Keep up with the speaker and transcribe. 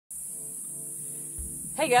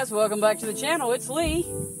Hey guys, welcome back to the channel. It's Lee.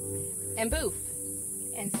 And Boof.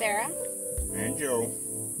 And Sarah. And Joe.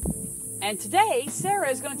 And today, Sarah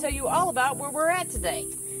is going to tell you all about where we're at today.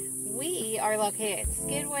 We are located at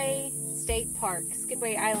Skidaway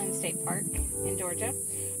Island State Park in Georgia.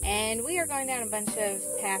 And we are going down a bunch of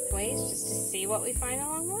pathways just to see what we find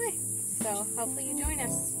along the way. So hopefully you join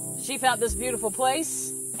us. She found this beautiful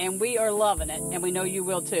place, and we are loving it, and we know you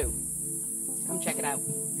will too. Come check it out.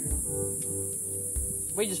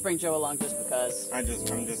 We just bring Joe along just because. I'm just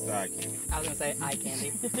eye candy. I was going to say eye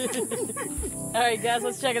candy. Alright guys,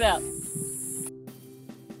 let's check it out.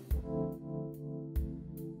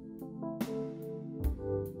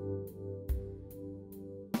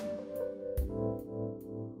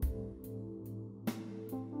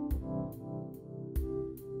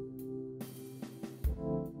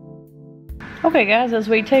 Okay guys, as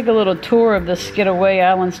we take a little tour of the Skidaway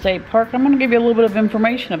Island State Park, I'm going to give you a little bit of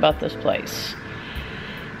information about this place.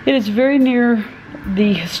 It is very near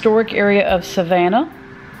the historic area of Savannah,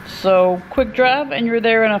 so quick drive and you're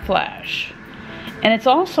there in a flash. And it's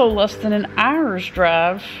also less than an hour's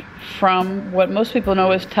drive from what most people know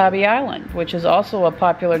as Tybee Island, which is also a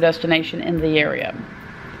popular destination in the area.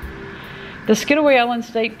 The Skidaway Island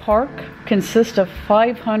State Park consists of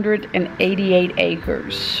 588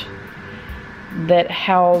 acres that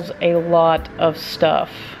house a lot of stuff.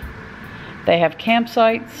 They have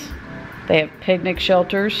campsites, they have picnic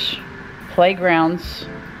shelters, playgrounds,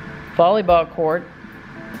 volleyball court,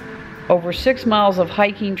 over 6 miles of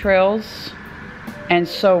hiking trails, and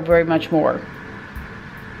so very much more.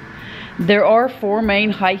 There are 4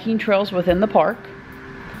 main hiking trails within the park.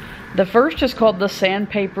 The first is called the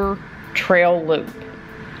Sandpaper Trail Loop.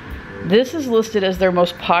 This is listed as their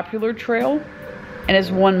most popular trail and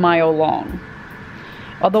is 1 mile long.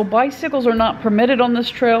 Although bicycles are not permitted on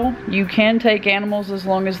this trail, you can take animals as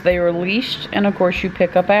long as they are leashed, and of course you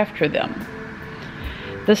pick up after them.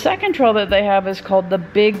 The second trail that they have is called the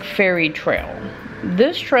Big Ferry Trail.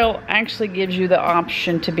 This trail actually gives you the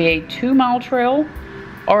option to be a 2-mile trail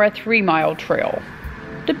or a 3-mile trail,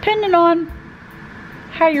 depending on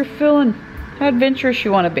how you're feeling, how adventurous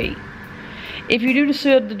you want to be. If you do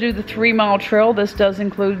decide to do the 3-mile trail, this does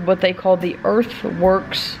include what they call the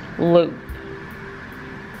Earthworks Loop.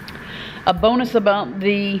 A bonus about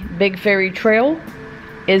the Big Ferry Trail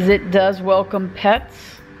is it does welcome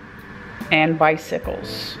pets and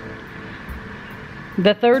bicycles.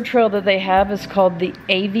 The third trail that they have is called the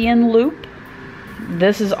Avian Loop.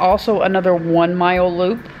 This is also another 1-mile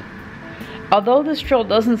loop. Although this trail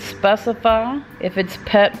doesn't specify if it's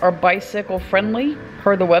pet or bicycle friendly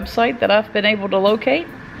per the website that I've been able to locate,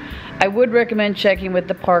 I would recommend checking with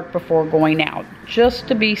the park before going out, just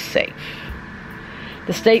to be safe.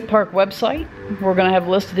 The state park website we're going to have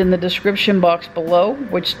listed in the description box below,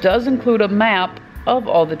 which does include a map of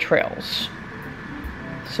all the trails.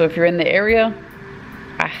 So if you're in the area,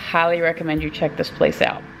 I highly recommend you check this place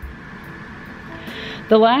out.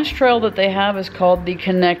 The last trail that they have is called the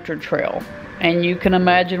Connector Trail, and you can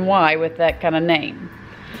imagine why with that kind of name.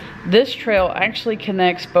 This trail actually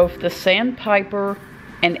connects both the Sandpiper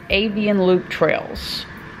and Avian Loop trails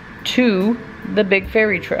to the Big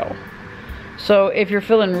Ferry Trail. So if you're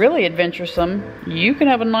feeling really adventuresome, you can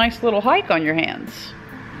have a nice little hike on your hands.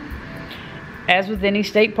 As with any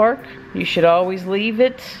state park, you should always leave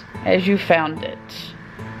it as you found it.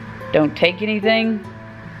 Don't take anything,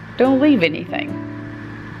 don't leave anything.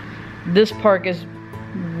 This park is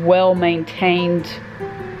well maintained,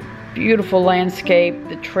 beautiful landscape.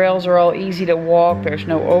 The trails are all easy to walk. There's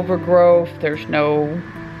no overgrowth, there's no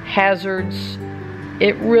hazards.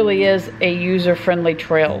 It really is a user-friendly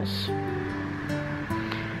trails.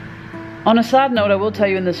 On a side note, I will tell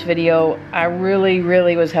you in this video, I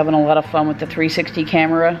really was having a lot of fun with the 360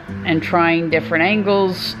 camera and trying different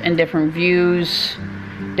angles and different views,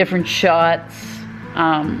 different shots.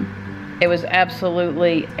 It was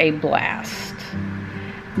absolutely a blast.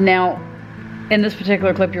 Now, in this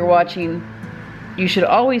particular clip you're watching, you should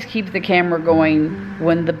always keep the camera going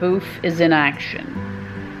when the booth is in action,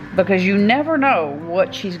 because you never know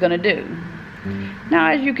what she's going to do.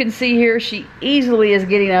 Now, as you can see here, she easily is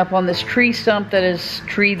getting up on this tree that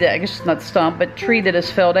I guess it's not stump, but tree that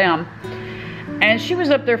has fell down. And she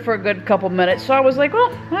was up there for a good couple minutes, so I was like,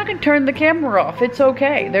 well, I can turn the camera off. It's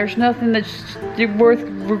okay. There's nothing that's worth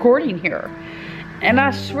recording here. And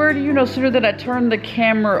I swear to you, no sooner than I turn the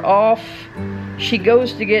camera off, she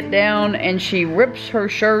goes to get down and she rips her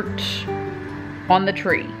shirt on the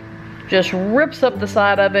tree. Just rips up the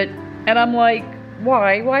side of it, and I'm like,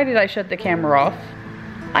 why? Why did I shut the camera off?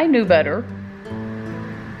 I knew better.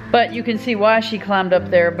 But you can see why she climbed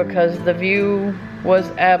up there, because the view was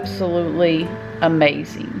absolutely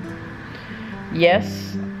amazing.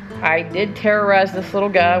 Yes, I did terrorize this little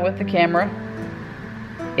guy with the camera.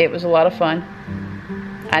 It was a lot of fun.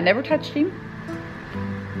 I never touched him,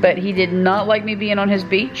 but he did not like me being on his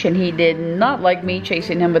beach, and he did not like me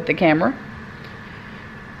chasing him with the camera.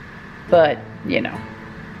 But, you know,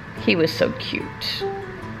 he was so cute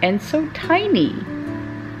and so tiny.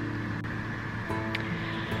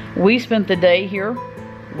 We spent the day here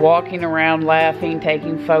walking around, laughing,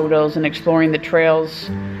 taking photos, and exploring the trails.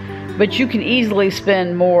 But you can easily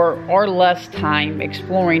spend more or less time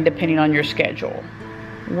exploring depending on your schedule.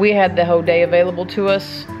 We had the whole day available to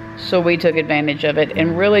us, so we took advantage of it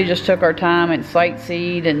and really just took our time and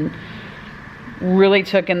sightseed and really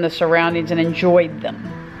took in the surroundings and enjoyed them.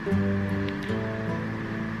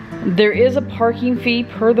 There is a parking fee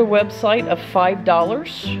per the website of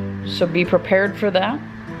 $5, so be prepared for that.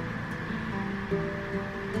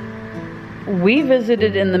 We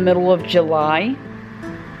visited in the middle of July,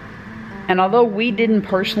 and although we didn't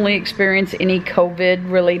personally experience any COVID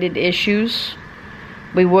related issues,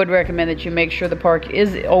 we would recommend that you make sure the park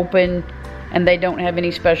is open and they don't have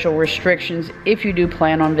any special restrictions if you do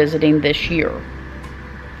plan on visiting this year.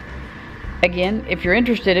 Again, if you're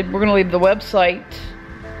interested, we're going to leave the website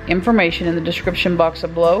information in the description box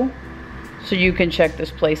below so you can check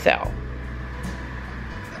this place out.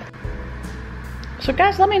 So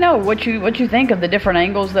guys, let me know what you think of the different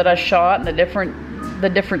angles that I shot and the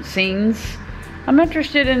different scenes. I'm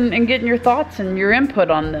interested in getting your thoughts and your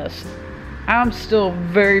input on this. I'm still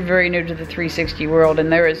very, very new to the 360 world,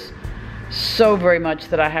 and there is so very much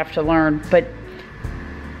that I have to learn, but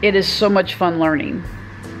it is so much fun learning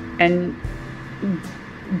and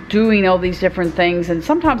doing all these different things. And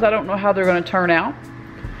sometimes I don't know how they're going to turn out.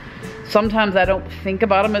 Sometimes I don't think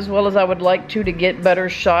about them as well as I would like to get better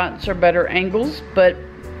shots or better angles, but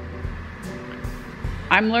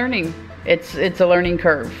I'm learning. It's a learning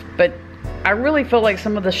curve, but I really feel like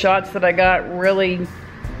some of the shots that I got really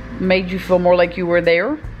made you feel more like you were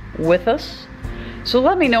there with us. So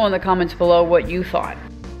let me know in the comments below what you thought.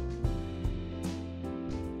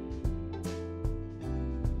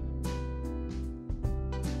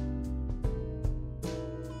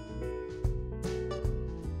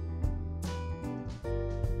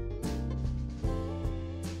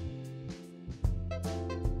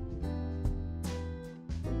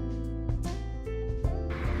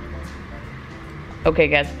 Okay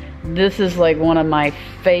guys, this is like one of my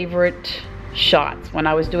favorite shots. When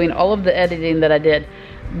I was doing all of the editing that I did,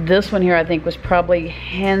 this one here I think was probably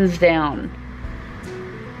hands down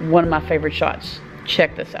one of my favorite shots.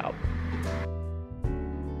 Check this out.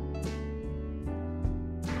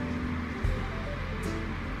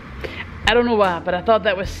 I don't know why, but I thought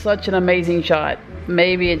that was such an amazing shot.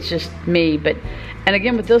 Maybe it's just me, but, and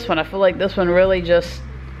again with this one, I feel like this one really just,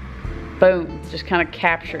 boom, just kind of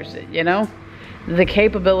captures it, you know? The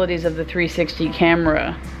capabilities of the 360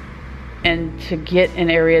 camera and to get in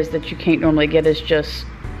areas that you can't normally get is just,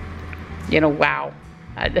 you know, wow.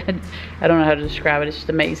 I don't know how to describe it. It's just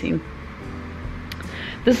amazing.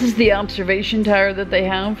 This is the observation tower that they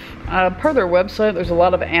have. Per their website, there's a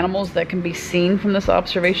lot of animals that can be seen from this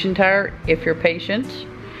observation tower if you're patient.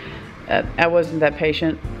 I wasn't that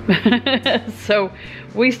patient. So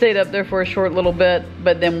we stayed up there for a short little bit,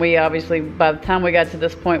 but then we obviously, by the time we got to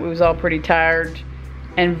this point, we was all pretty tired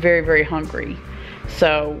and very, very hungry.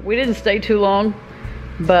 So we didn't stay too long,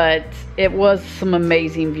 but it was some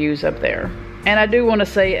amazing views up there. And I do want to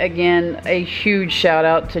say again, a huge shout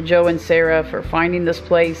out to Joe and Sarah for finding this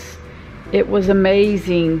place. It was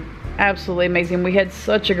amazing, absolutely amazing. We had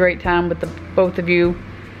such a great time with both of you.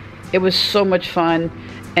 It was so much fun.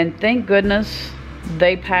 And thank goodness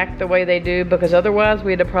they packed the way they do, because otherwise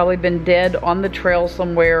we'd have probably been dead on the trail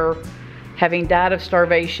somewhere, having died of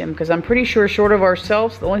starvation, because I'm pretty sure short of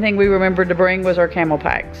ourselves, the only thing we remembered to bring was our camel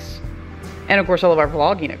packs. And of course all of our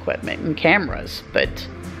vlogging equipment and cameras, but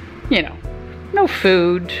you know, no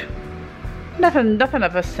food, nothing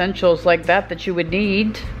of essentials like that you would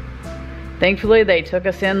need. Thankfully they took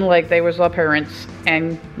us in like they was our parents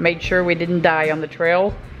and made sure we didn't die on the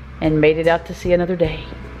trail and made it out to see another day.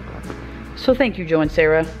 So thank you, Joe and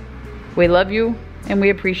Sarah. We love you and we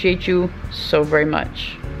appreciate you so very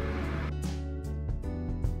much.